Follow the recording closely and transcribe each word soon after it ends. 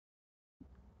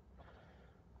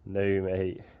No,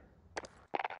 mate.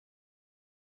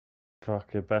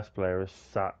 Fucking best player is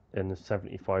sat in the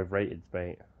 75 rated,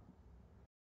 mate.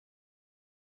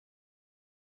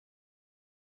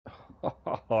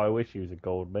 I wish he was a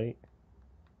gold, mate.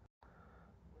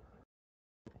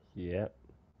 Yep.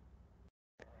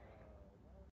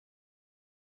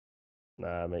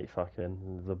 Nah, mate,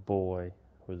 fucking the boy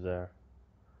was there.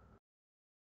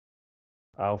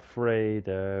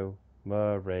 Alfredo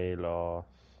Morelos.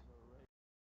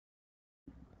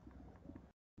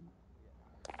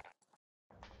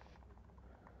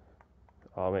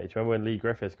 Oh, mate, do you remember when Lee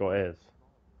Griffiths got his?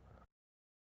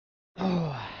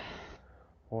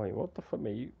 Wait, what the fuck,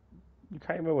 mate? You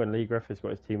can't remember when Lee Griffiths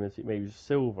got his team and mate, he was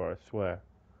silver, I swear.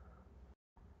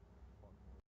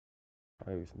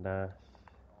 Oh, he was nice.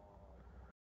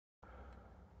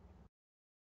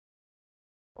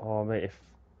 Oh, mate,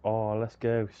 oh, let's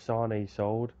go. Sane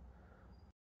sold.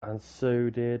 And so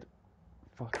did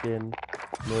fucking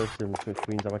Mertens, which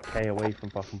means I'm a K away from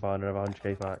fucking buying another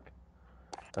 100k back.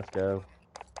 Let's go.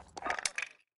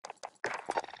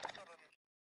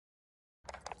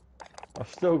 I've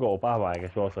still got a Babag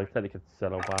as well, so I technically could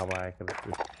sell a Babag and just,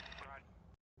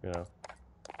 you know,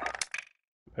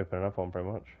 open up on pretty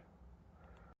much.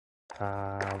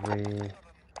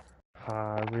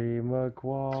 Harry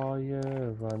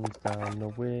Maguire runs down the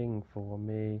wing for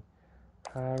me.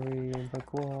 Harry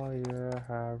Maguire,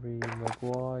 Harry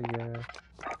Maguire.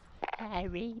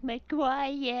 Harry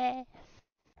Maguire.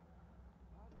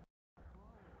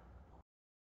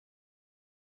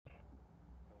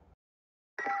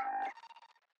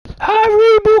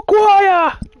 Harry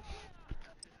Maguire!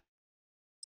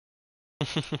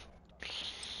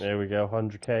 There we go,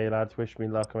 100k lads, wish me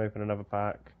luck, I'm opening another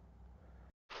pack.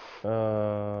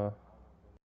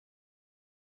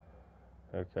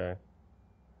 Okay.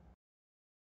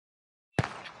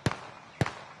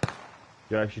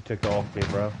 You actually took it off me,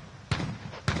 bro.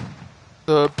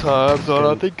 Sometimes all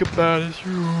I think about is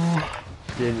you.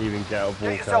 Didn't even get a walk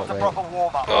Get yourself out, a mate. proper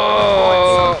warm-up.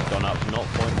 Gone up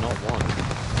 0.01.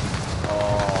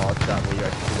 Oh, damn me, you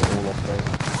actually took it all off me.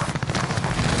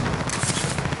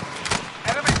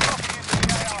 Enemy dropping into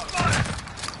the AO.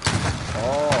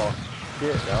 Oh,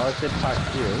 shit, no, I did pack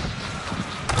you.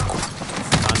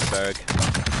 Handberg.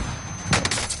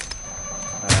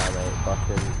 Ah, mate,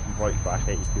 fucking right back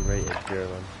 82 rated,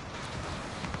 German.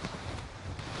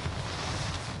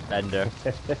 Bender.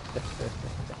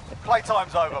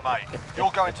 Playtime's over, mate.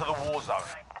 You're going to the war zone.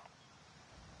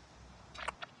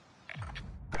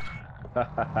 Oh,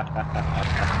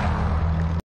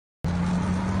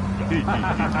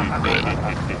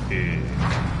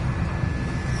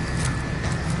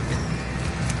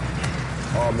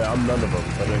 man, I'm none of them,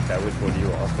 so I don't care which one you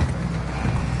are.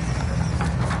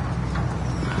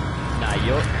 Nah,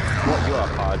 what you are,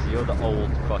 Paz, you're the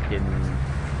old fucking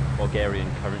Bulgarian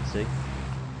currency.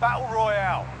 Battle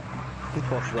Royale.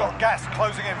 What's Got gas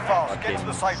closing in fast. Get to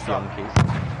the safe zone.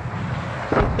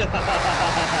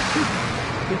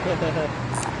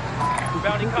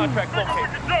 Bounty contract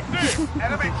located.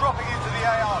 Enemy dropping into the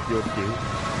AO. You're cute.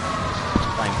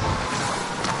 Thanks.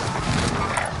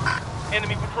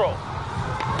 Enemy patrol.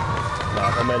 Nah,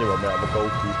 if I'm anyone, mate, I'm a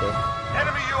goalkeeper.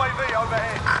 Enemy UAV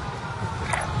overhead.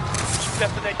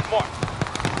 Destination marked.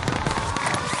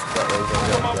 That way,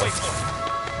 On my way.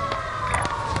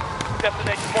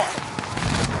 Destination marked.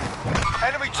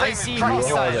 Enemy team is tracking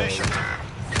your position.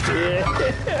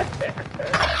 Yeah.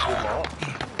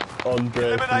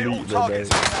 Andre Eliminate all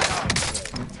targets.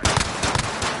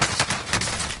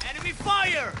 Enemy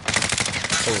fire!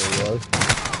 Oh, right.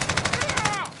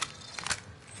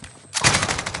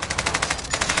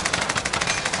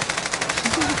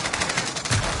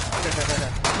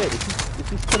 Mate, is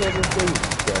he still on the game?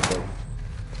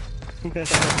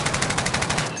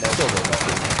 No, don't worry about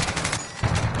it.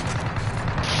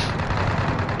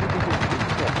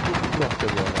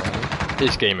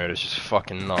 This game mode is just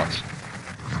fucking nuts.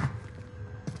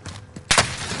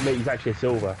 Mate, he's actually a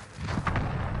silver.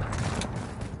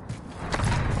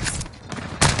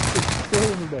 It's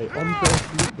silver, mate. On first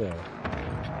loot there.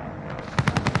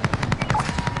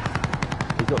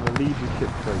 He's got the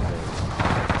leadership trophy.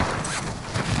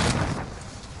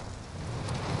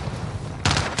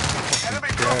 Enemy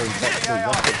dropping into the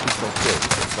AO.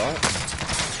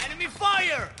 Enemy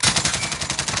fire!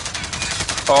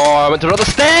 Oh, I went to the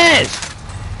stairs!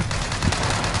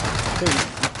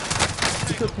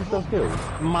 He took himself kills.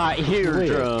 My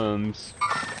eardrums.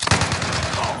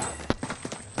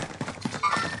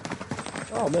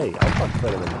 Oh, mate, I'm fucking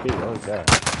better than the beat, I don't care.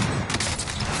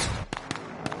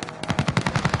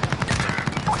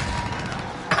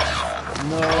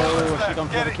 No, I should have gone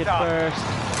for the kid first.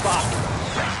 Fuck.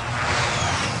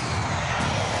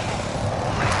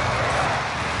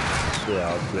 Yeah,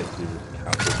 I was literally just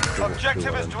counting.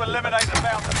 Objective is to eliminate the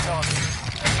bounty target.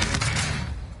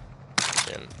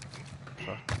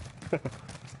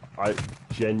 I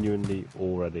genuinely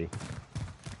already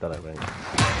done it, mate.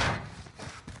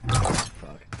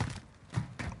 Fuck.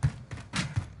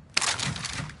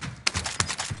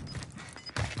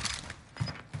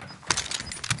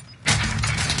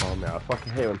 Oh man, I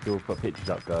fucking hate when people put pictures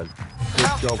up, guys. Good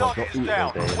Bounty job, I've got target is eaten down.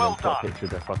 all day and Well I've got a done. picture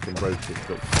of their fucking roast. It looks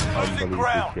Losing unbelievable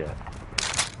ground. shit.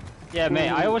 Yeah, mate,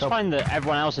 I always find that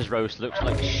everyone else's roast looks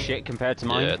like shit compared to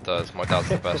mine. Yeah, it does. My dad's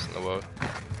the best in the world.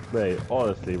 Mate,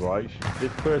 honestly, right,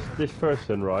 this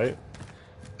person, right,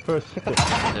 first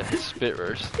Yeah, spit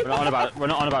roast. We're not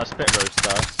on about a spit roast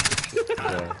though.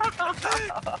 yeah.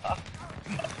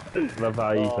 Love how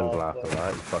Ethan's laughing,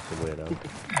 right? You fucking weirdo.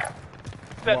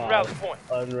 Set route point.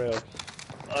 Unreal.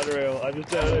 Unreal. I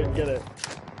don't get it.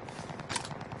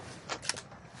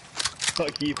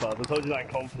 Fuck you, Pub. I told you that in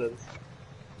confidence.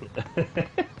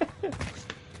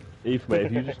 Ethan,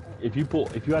 mate, if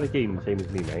you had a game the same as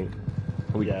me, mate,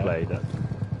 and we could play that,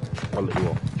 I'll let you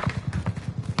off.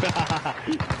 Is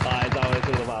that what it's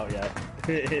all about, yeah?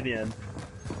 In the end.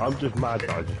 I'm just mad that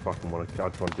I just fucking want to do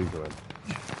something.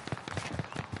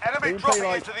 Enemy We'll dropping play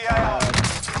like, into the AO.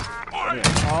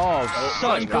 Oh,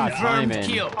 such bad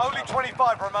timing. Only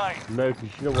 25 remain. No, because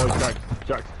you know what,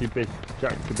 Jack's too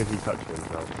busy touching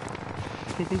himself.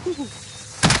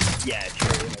 Yeah,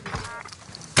 true.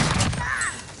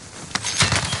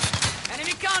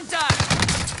 Enemy contact!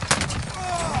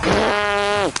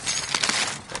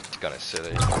 It's kind of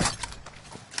silly.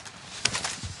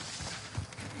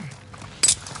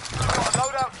 Got a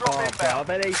loadout drop Oh, inbound. I've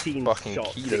had 18 Fucking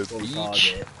shots Kilo on Beach.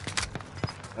 target.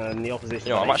 And the opposition.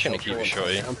 You know, I'm had actually 8 gonna keep it shots on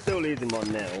shorty. target. I'm still losing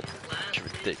 1-0. It's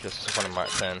ridiculous. It's one of Mark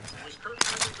 10.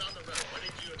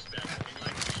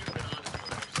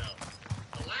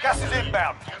 Gas is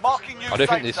inbound. Marking you I don't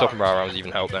think the safe stopping zone. bar rounds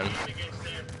even help then.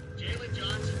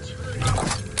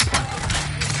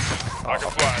 I can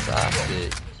fly.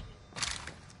 Fantastic.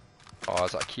 Oh,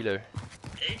 is that a kilo?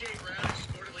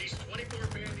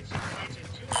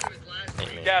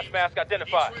 Ain't me. Gas mask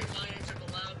identified.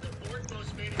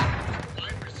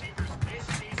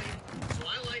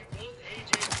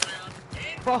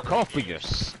 Fuck off with your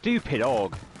stupid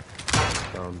org.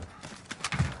 Well,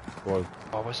 Oh,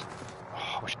 I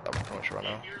wish that was much right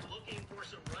now.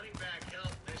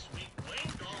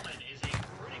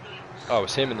 Oh,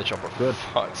 it's him in the chopper. Good.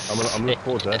 Fuck's I'm looking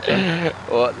forward to that.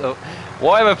 What the?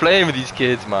 Why am I playing with these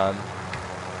kids, man?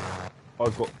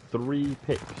 I've got 3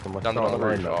 picks on my Down the starting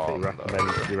roof. lineup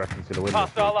that you reckon's gonna win.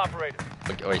 Hostile operator.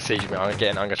 Okay, wait, Sage, me. I'm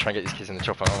gonna try and get these kids in the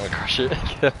chopper. I'm gonna crush it.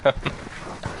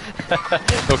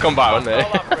 They'll come back, won't they?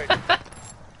 Hostile operator.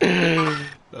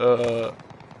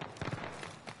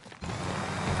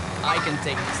 I can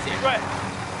take the steer. Threat.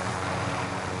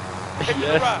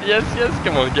 yes,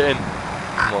 come on, get in.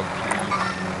 Come on,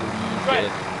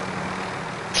 please,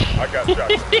 get I got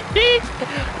shot. in.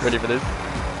 Ready for this?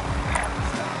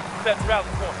 Set route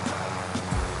point.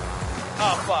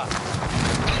 R5.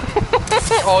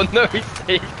 Oh no, he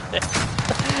saved it.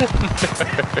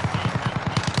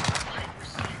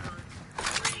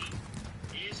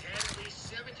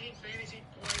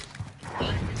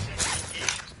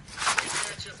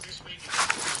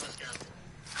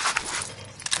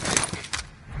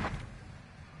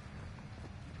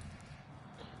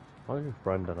 I'll give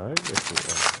Brendan out this week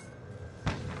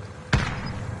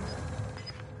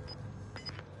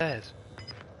Yes.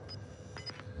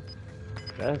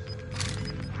 then. Yes.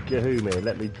 Get who, mate?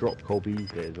 Let me drop Colby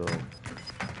Easley as well.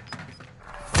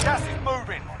 Gas is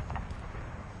moving.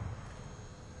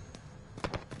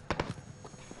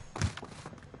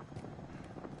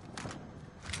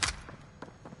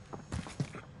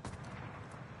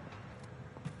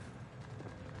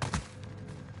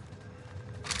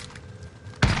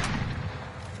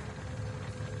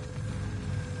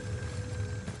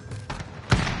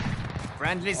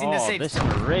 Friendly's in the Oh, safe this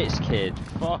zone. Ritz kid.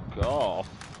 Fuck off.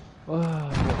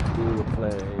 What do we play?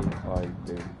 I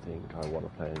don't think I want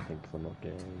to play anything because I'm not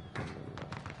gay.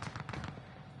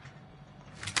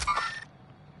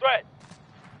 Threat.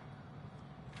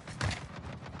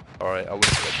 Alright, I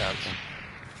wouldn't get a chance.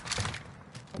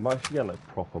 I'm actually getting like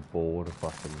proper bored of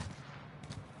fucking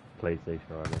PlayStation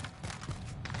right now.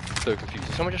 So confused.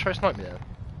 Did someone just try to snipe me there?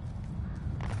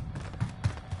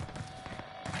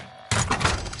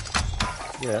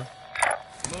 Yeah.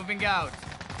 Moving out.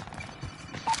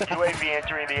 UAV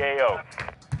entering the AO.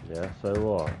 Yeah, so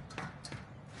what?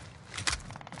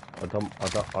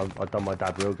 I done my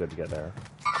dad real good to get there.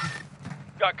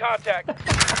 Got contact.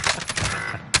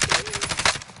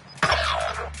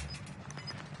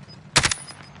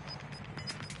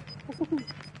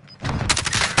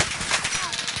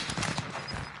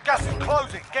 Gas is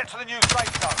closing. Get to the new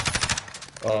safe zone.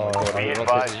 Oh, Be I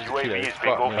advised, UAV is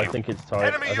bingo fuel. think it's time.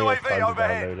 Enemy I think UAV it's time to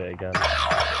overhead. download it again.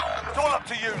 It's all up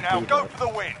to you now. Go for the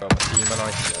win. Oh, my team and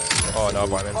I. Oh no,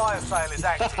 but I'm in. Fire sale is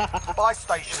active. Buy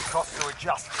station costs are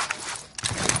adjusted.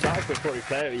 Zach would probably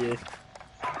play it with you.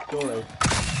 Surely.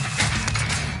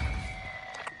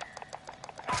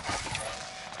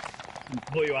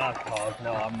 What you ask, Cars?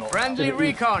 No, I'm not. Friendly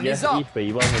recon Yeah, is up. Ethan,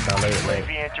 you won't download it, mate.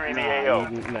 UAV entering the Nah, AO.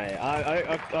 mate,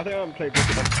 I think I haven't played this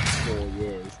in like 4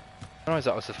 years. I realised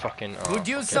that was the fucking. Oh. Would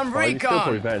use some Fine, you're still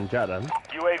probably recon. better than Jet then.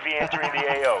 UAV entering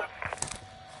the AO.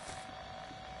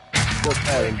 Still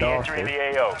better than UAV entering Darcy.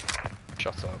 the AO.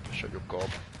 Shut up. Shut your gob.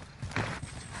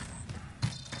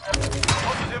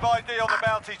 Positive ID on the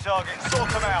bounty target. Sort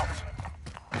them out.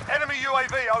 Enemy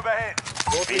UAV overhead.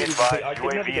 Be advised, I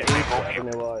could never UAV get is used to bingo it, I don't fuel.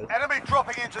 know why. Enemy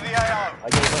dropping into the AO. I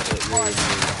gave up it really,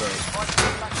 really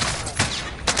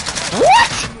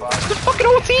What? The fucking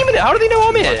whole team in it. How do they know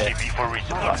I'm here? RTB for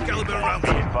resupply. Be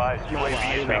advised,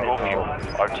 UAV is bingo fuel.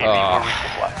 RTB Ah. for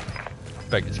resupply.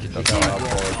 Beg this kid. Oh,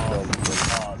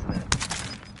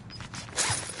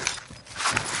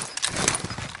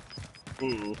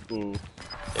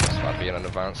 It's about being in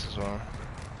advance as well.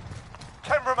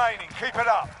 10 remaining. Keep it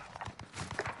up.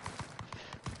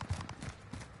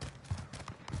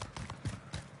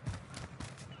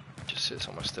 Just sit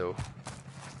somewhere still.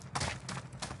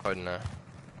 I don't know.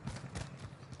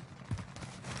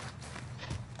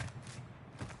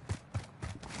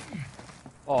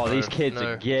 Oh, these kids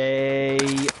no. are gay.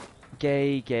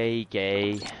 Gay, gay,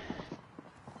 gay.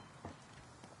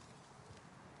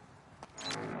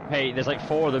 Hey, there's like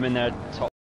 4 of them in their top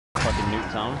fucking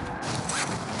Nuketown.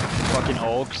 Fucking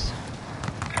orcs.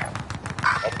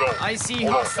 I see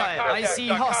hostile. I see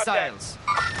hostiles.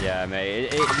 Yeah,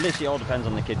 mate, it literally all depends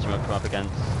on the kids you might come up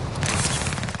against.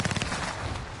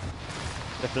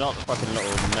 If they're not fucking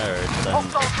little nerds, then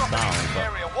Hostile it's dropping sound, into the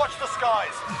but... area. Watch the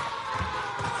skies.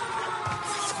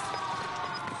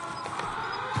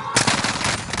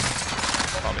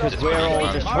 Because we're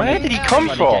all just Where did he come trying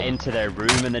to from? get into their room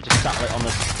and they're just sat like on the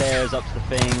stairs up to the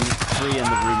thing, 3 in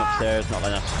the room upstairs, not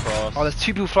letting us cross. Oh, there's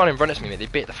 2 people flying in front of me, mate. They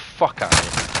bit the fuck out of me.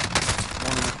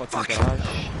 One in the fucking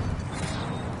garage.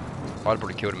 I'd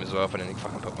probably killed him as well if I didn't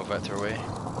fucking put my vector away.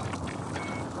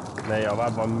 Mate, I've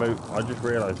had my I just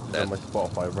realised it's on my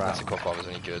Spotify rap. That's a cop I was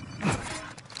only good.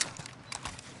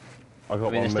 I got I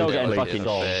mean, my they're still most getting played fucking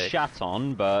song. sick. shat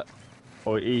on, but...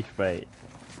 Or Eth, mate.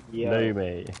 Yeah. No,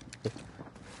 mate.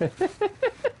 What's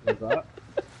that?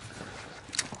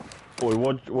 Boy,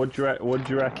 what do you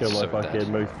reckon my So fucking dead.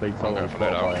 most played song I'm on gonna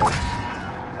find out. Spotify?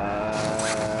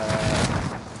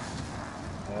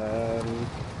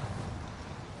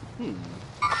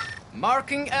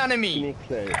 Marking Give me enemy. a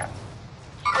clue.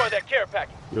 Destroy that care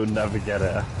package. You'll never get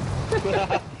it.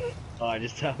 I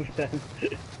just tell them.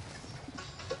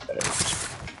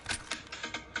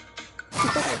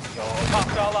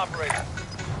 Hostile operator.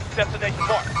 Destination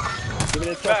marked. Give me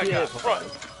a tough Back year. up. Front.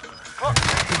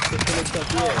 Give me a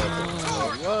tough year.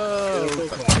 Whoa!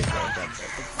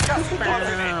 Gas is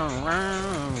closing in.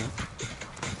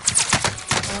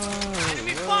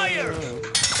 Enemy fire.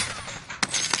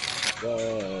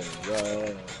 Whoa,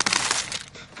 whoa.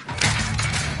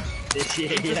 This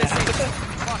year, yeah.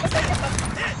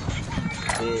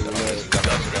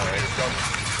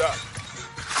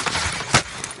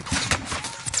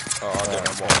 Oh, I don't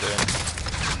know what I'm doing.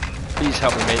 Please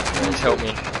help me, mate. Please help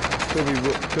me.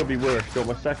 Could be worse. Got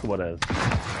my second one is. Hey,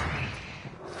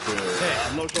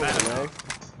 I'm not sure what I know.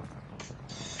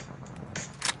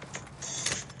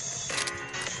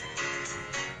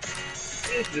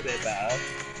 This is a bit better.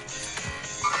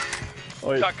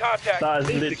 Oh, Got contact. that is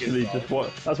These are literally good just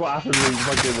what. That's what happens when you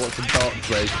fucking watch the darts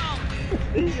race.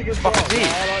 These are good Fuck songs. is he? I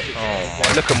like this. Oh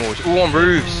my, look at them all. All on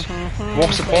roofs.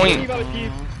 What's the point?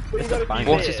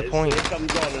 What is the point? It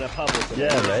comes on in a pub or something.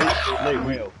 Yeah, mate. Mate,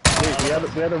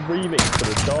 we had a remix for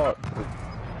the dart.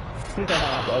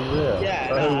 Yeah,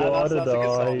 Oh, that's a what good a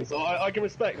song. night. So I can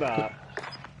respect that.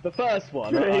 The first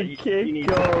one, Drinking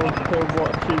gold for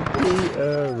watching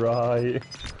Peter right.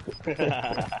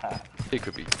 It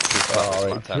could be.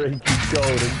 Oh, it's drinking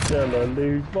gold until I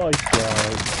lose my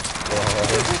sight. Oh,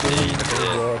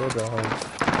 what a night.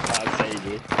 That's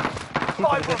Sadie.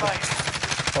 5 remaining.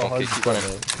 Oh, Okay, keep running.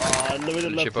 funny. I would have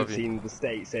Chip loved to up have you. seen the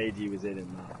state Sadie was in that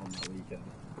on that weekend.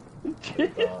 Don't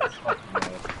shoot, don't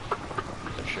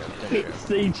shoot.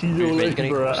 Stage's Who's all mate, gonna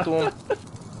over get it. storm?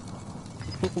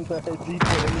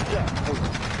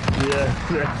 Yeah,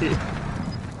 right.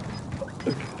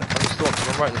 I'm the storm, I'm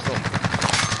right in the storm.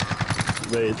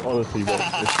 Mate, it's honestly what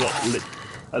it's not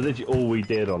that's literally all we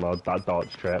did on that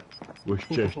darts trip was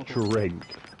just drink.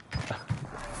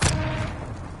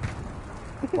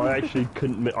 I actually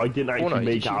couldn't. I didn't no, actually you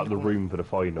make it should out of the be room for the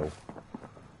final.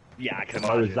 Yeah, I can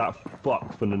I was imagine. that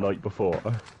fucked from the night before.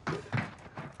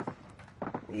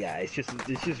 Yeah, it's just,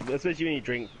 especially when you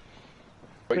drink.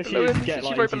 Right Especially below if him, you get she's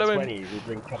like right into below him. 20s, you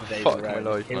drink a couple of days Fuck in a row, my and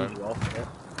life, it kills man. you off. Yeah.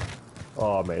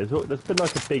 Oh mate, there's been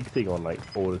like a big thing on like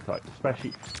all the time,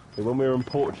 especially when we were in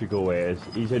Portugal. Where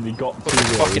he's only got Put 2 the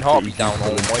wheels, fucking but heartbeat he's down.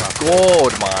 Oh used my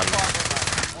god, man.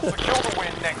 We'll secure the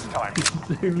win next time. He's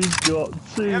only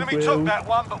got 2 The enemy wheels. took that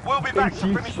one, but we'll be back to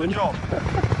finish the job.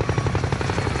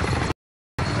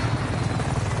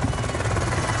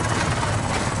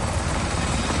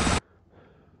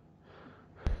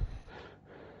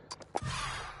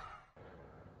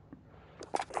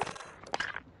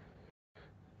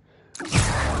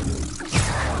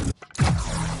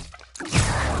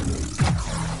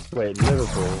 Wait,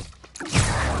 Liverpool.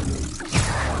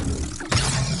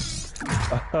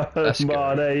 Let's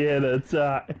go. Mane in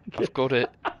attack. I've got it.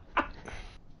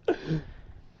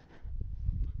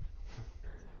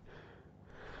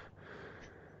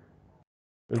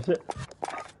 Is it?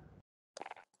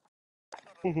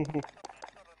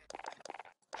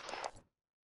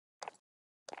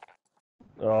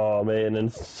 Oh mate, and then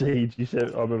Siege, you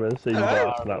said, I remember Siege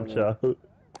on Snapchat.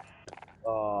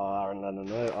 Oh, Aaron Lennon,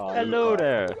 no. Oh, Hello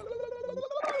there.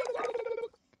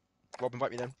 Rob,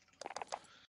 invite me then.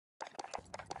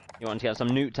 You want to get some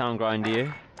Newtown grind, do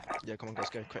you? Yeah, come on, guys,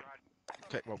 go quick.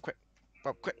 Quick, Rob, quick.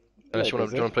 Rob, quick. Unless you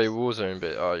want to play Warzone,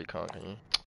 but oh, you can't, can you?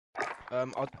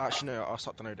 Actually no, I'll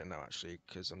start downloading it now actually,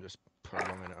 because I'm just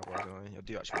prolonging it otherwise. I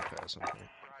do actually want to play it at some point.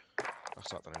 I'll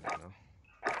start downloading it now.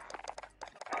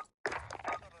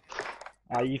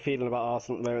 How are you feeling about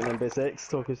Arsenal at the moment then, Bissix?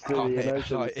 Talk us through Oh, the mate,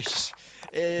 emotions. like, it's just,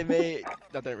 mate,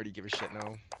 I don't really give a shit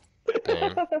now.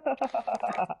 Damn.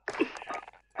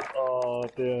 Oh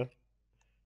dear.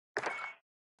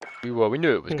 We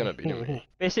knew it was gonna be, didn't we?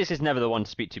 This is never the one to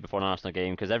speak to before an Arsenal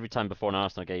game, because every time before an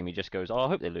Arsenal game he just goes, "Oh, I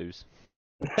hope they lose."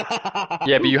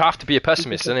 Yeah, but you have to be a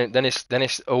pessimist, and then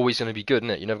it's always gonna be good,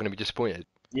 isn't it? You're never gonna be disappointed.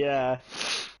 Yeah.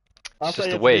 It's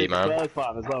just the way, man. Spurs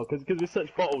fan as well, because we're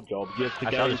such bottle jobs, you have to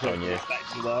I go challenge into on you.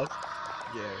 expecting worse.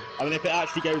 Yeah. I mean, if it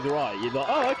actually goes alright, you're like,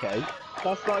 oh, okay,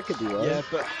 that could be worse. Yeah,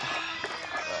 but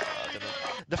I don't know.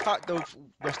 The fact of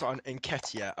we're starting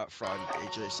Nketiah up front,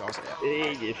 it just, I was like,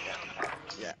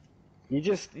 yeah. You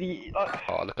just,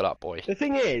 Oh, look at that boy. the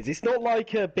thing is, it's not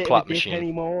like a bit Clap of a dick machine.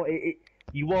 anymore.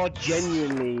 You are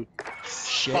genuinely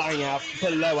Shit. batting out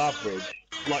below average,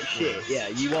 like shit. Yeah,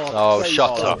 you are. Oh, so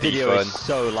shut bad. up, Video Ethan. is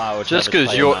so loud. Just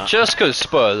because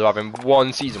Spurs are having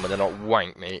one season where they're not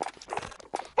wank, mate.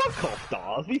 Fuck off,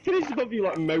 Dars. We finished above you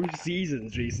like most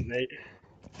seasons recently.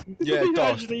 Yeah, You're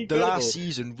Doss, actually the incredible. last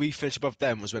season we finished above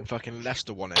them was when fucking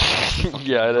Leicester won it.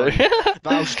 Yeah, I know.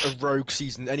 That was a rogue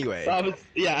season anyway. That was,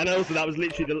 yeah, and also that was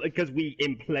literally because we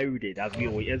imploded as we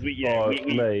you know, Oh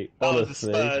we mate, that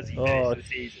honestly. was the Spurs finish Oh of the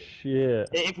season. shit.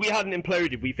 If we hadn't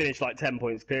imploded, we finished like 10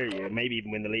 points clear, maybe even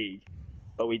win the league.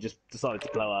 But we just decided to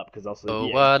blow up because also. Oh,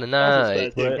 yeah, what a Arsenal night.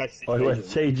 Spurs do When impressive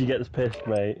seasons. Seiji gets pissed,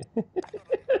 mate.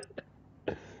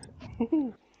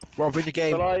 Rob, win the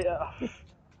game. But I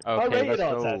Okay, rated let's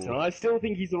Arteta, and go. I still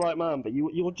think he's the right man. But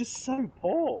you're just so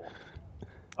poor.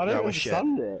 I don't No, we're shit.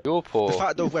 understand it. You're poor. The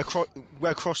fact that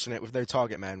we're crossing it with no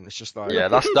target man, it's just like Yeah,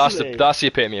 that's the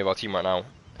epitome of our team right now.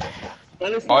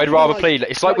 And it's not I'd even rather play.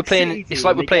 It's like we're playing. City It's do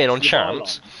like when we're playing they on get to the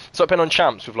champs. byline. It's like playing on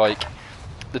champs with like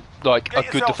a Get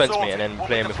good yourself defense sorted. mate, and then We'll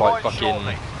playing be with like deploying fucking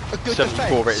shortly. a good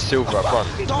 74 rated defense. silver up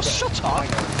front. Doss, shut up!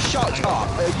 Shut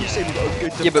up! You say we got a good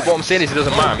defense. Yeah, but what I'm saying is it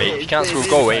doesn't matter, mate. If you can't score a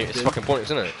goal, it's fucking pointless,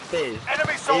 isn't it? Biz, Enemy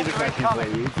here's a soldier question for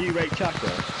incoming. you. Do you rate Chaka?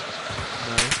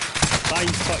 No.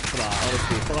 Thanks fuck for that,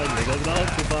 honestly. Finally, there's an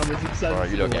Arsenal fan with some sense. Alright,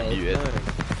 you don't get muted.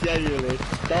 Genuinely.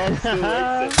 Dan still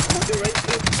rates it. Still rates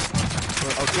it.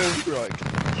 I'll go strike.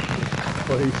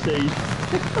 Well, he sees.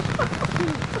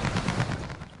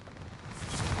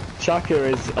 Chaka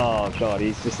is. Oh god,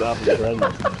 he's just absolutely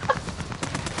horrendous.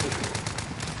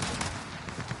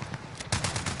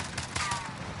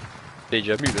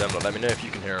 DJ, mute them. Let me know if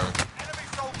you can hear them. Enemy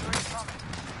soldier incoming.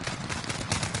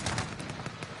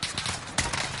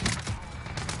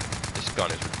 This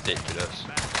gun is ridiculous.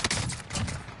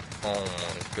 Oh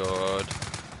my god.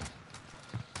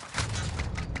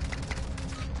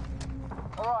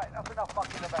 Alright, that's enough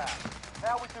fucking about.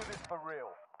 Now we do this for real.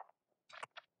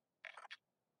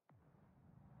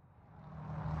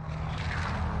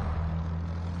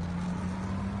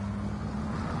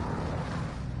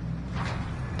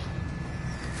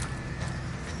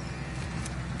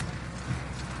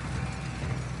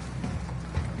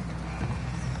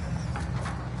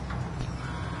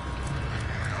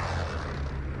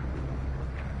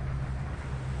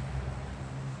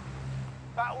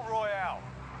 Battle Royale.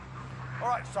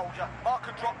 Alright, soldier. Mark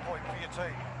a drop point for your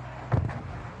team.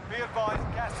 Be advised,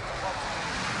 gas is approaching.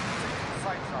 Proceed to the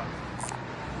safe zone.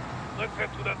 Let's head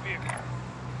to that vehicle.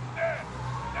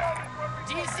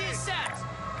 DC set.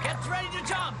 Get ready to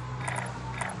jump.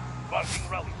 Marking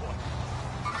rally point.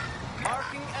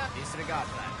 Marking disregard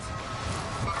that.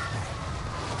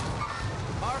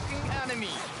 Marking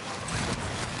enemy.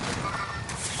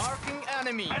 Marking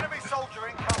enemy. Enemy soldier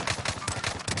incoming.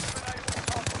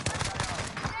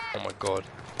 Oh my god.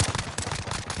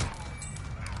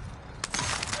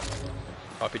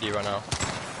 RPD right now.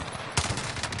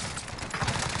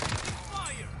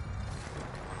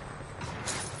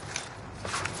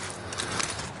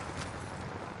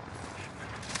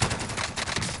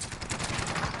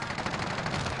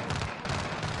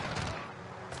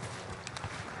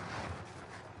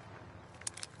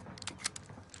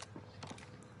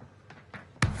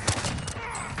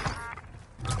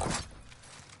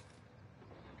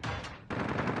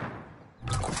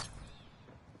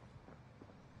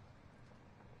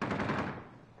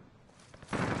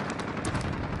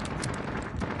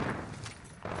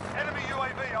 Enemy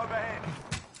UAV overhead.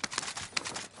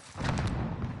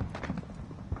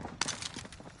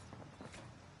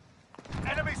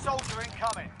 Enemy soldier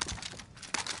incoming.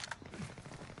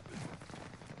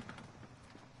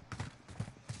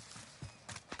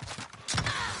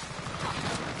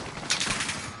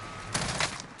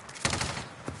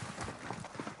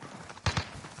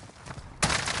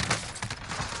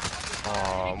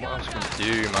 Oh, what else can we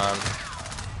do, man?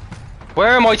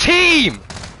 Where are my team?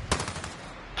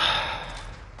 I'm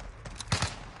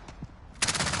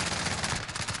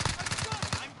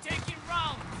taking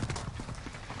round.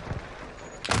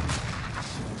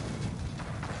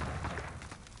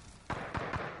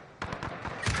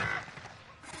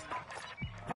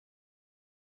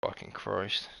 Fucking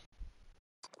Christ.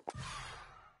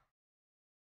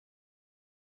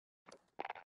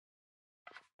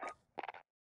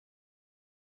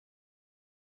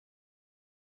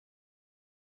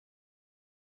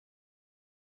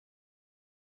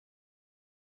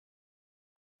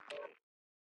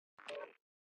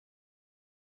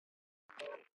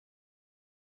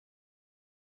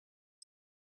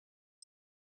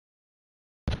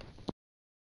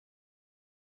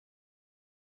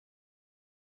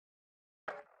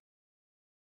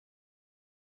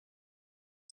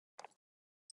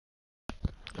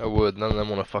 I would, none of them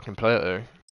want to fucking play it though.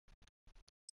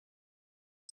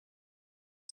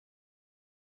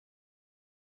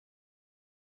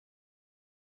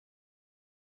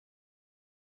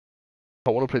 I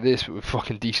want to play this with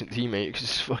fucking decent teammates.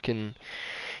 It's fucking,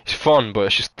 it's fun, but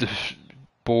it's just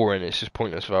boring. It's just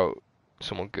pointless without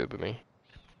someone good with me.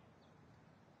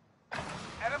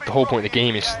 The whole point of the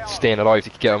game is staying alive to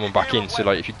get everyone back in. So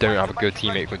like, if you don't have a good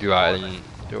teammate who can do that, then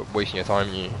you're wasting your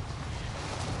time. You.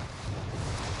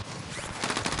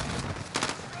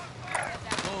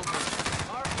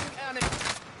 Marking enemy.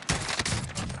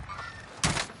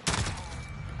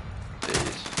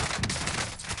 Jeez.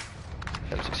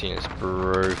 M16 is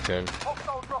broken.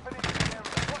 Hostile dropping into the area.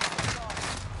 Watch the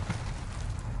skies.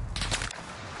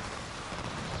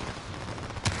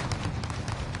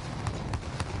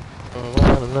 Oh, I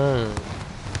don't know.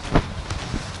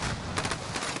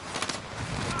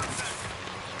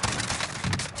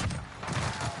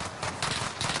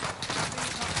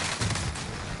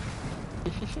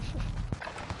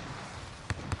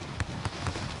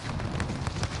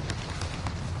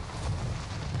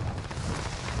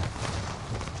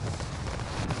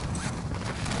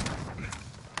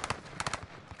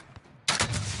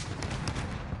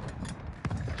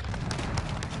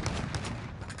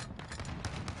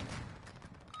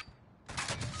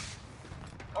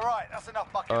 Alright, that's enough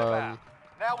mucking about.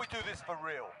 Now we do this for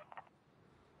real.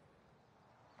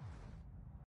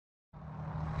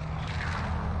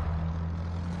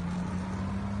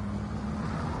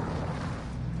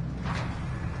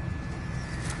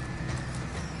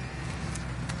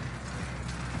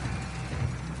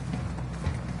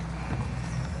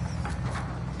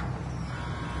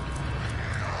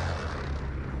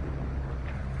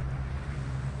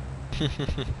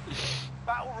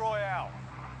 Battle Royale.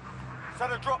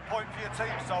 Set a drop point for your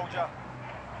team, soldier.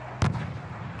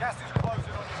 Gas is closing on you.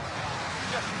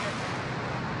 Just get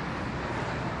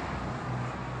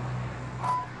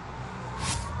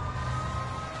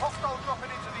hostile dropping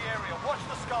into the area. Watch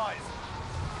the skies.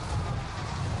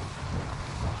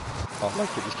 I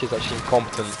like it. These kids are actually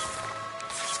incompetent.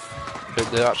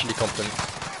 They're actually competent.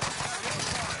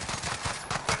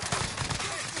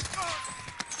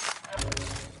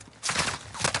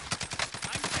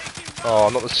 Oh,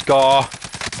 not the scar.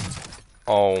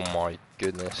 Oh my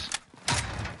goodness.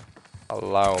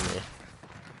 Allow me.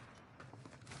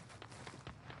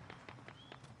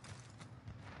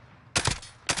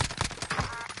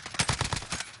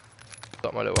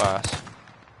 up my little ass.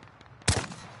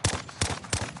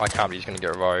 I can't believe he's gonna get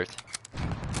revived.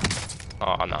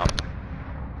 Oh no.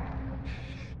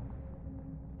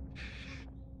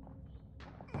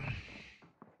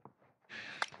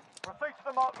 Proceed to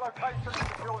the marked location and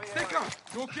secure the area.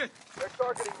 Okay. They're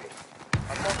targeting me.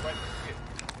 I'm on way to it.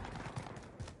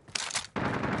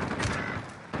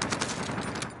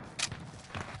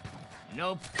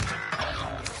 Nope.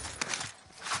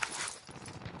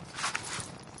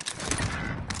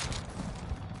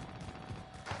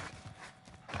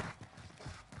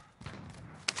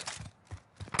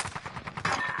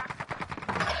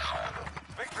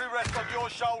 Victory rests on your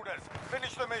shoulders.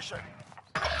 Finish the mission.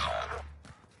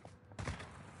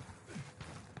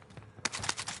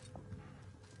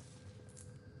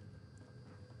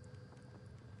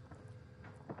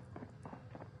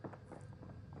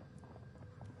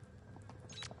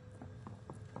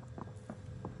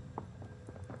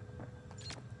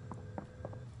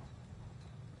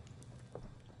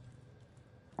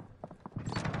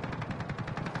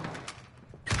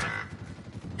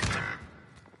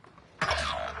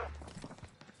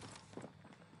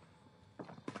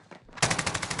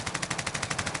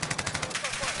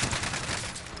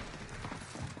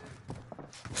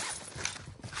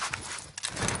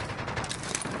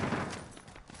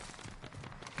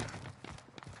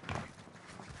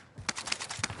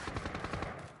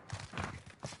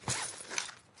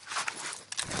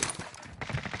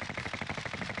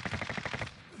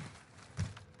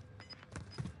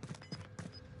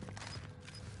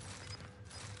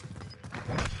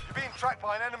 You're being tracked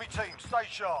by an enemy team. Stay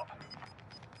sharp.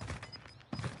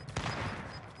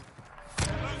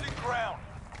 Losing ground.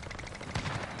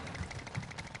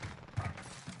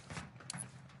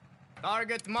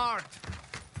 Target marked.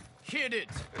 Hit it.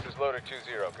 This is loader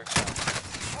 2-0. Good call.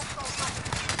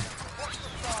 Watch the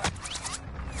side.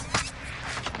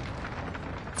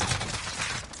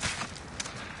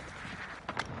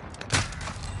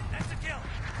 That's a kill.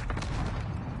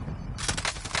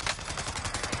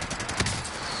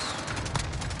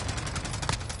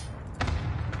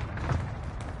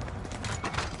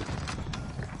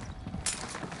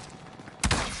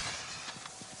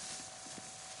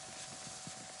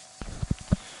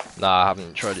 Nah, I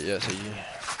haven't tried it yet, so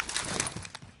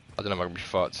I don't know if I can be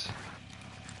fucked.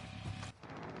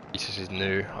 This is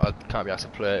new. I can't be asked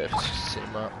to play it if it's just a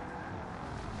sitting map.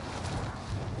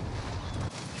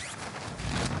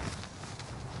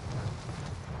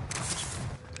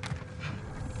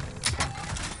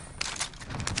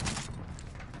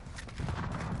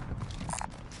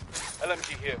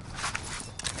 LMG here.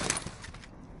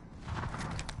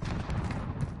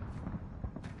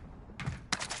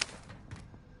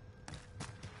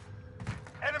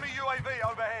 Enemy UAV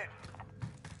overhead.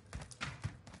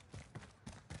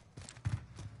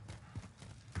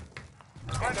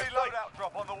 Friendly loadout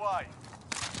drop on the way.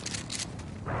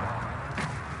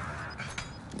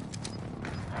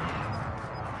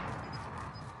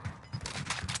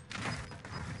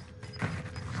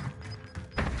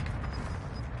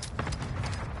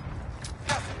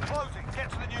 Gas is closing. Get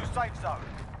to the new safe zone.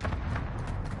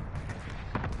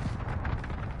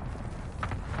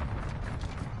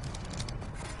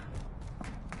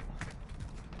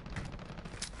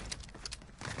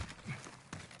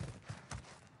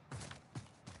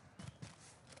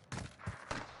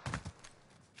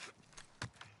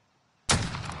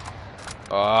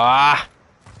 Ah!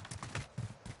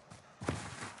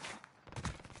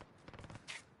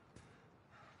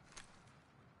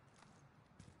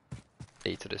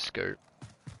 A to the scope.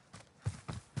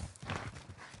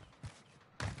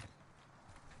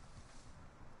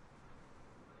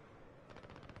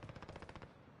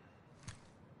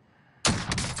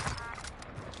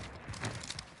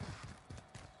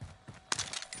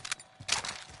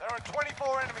 There are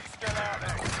 24 enemies still out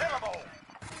there. Kill them all.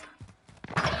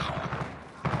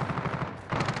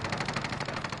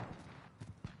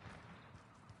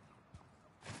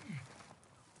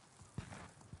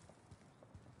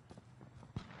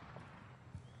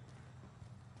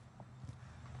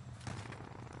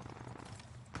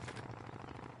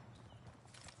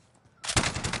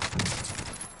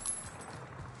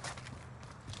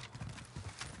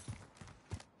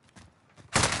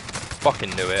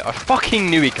 Fucking knew it. I fucking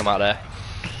knew he'd come out there.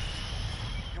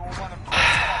 You're one of 25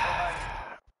 remaining.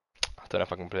 I don't know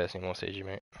if I can play this anymore, CG,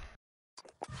 mate.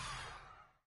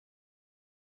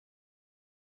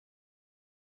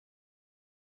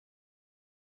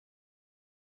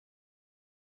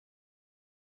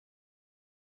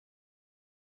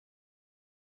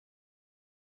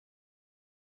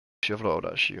 Should have loaded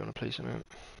that shit. You wanna play something?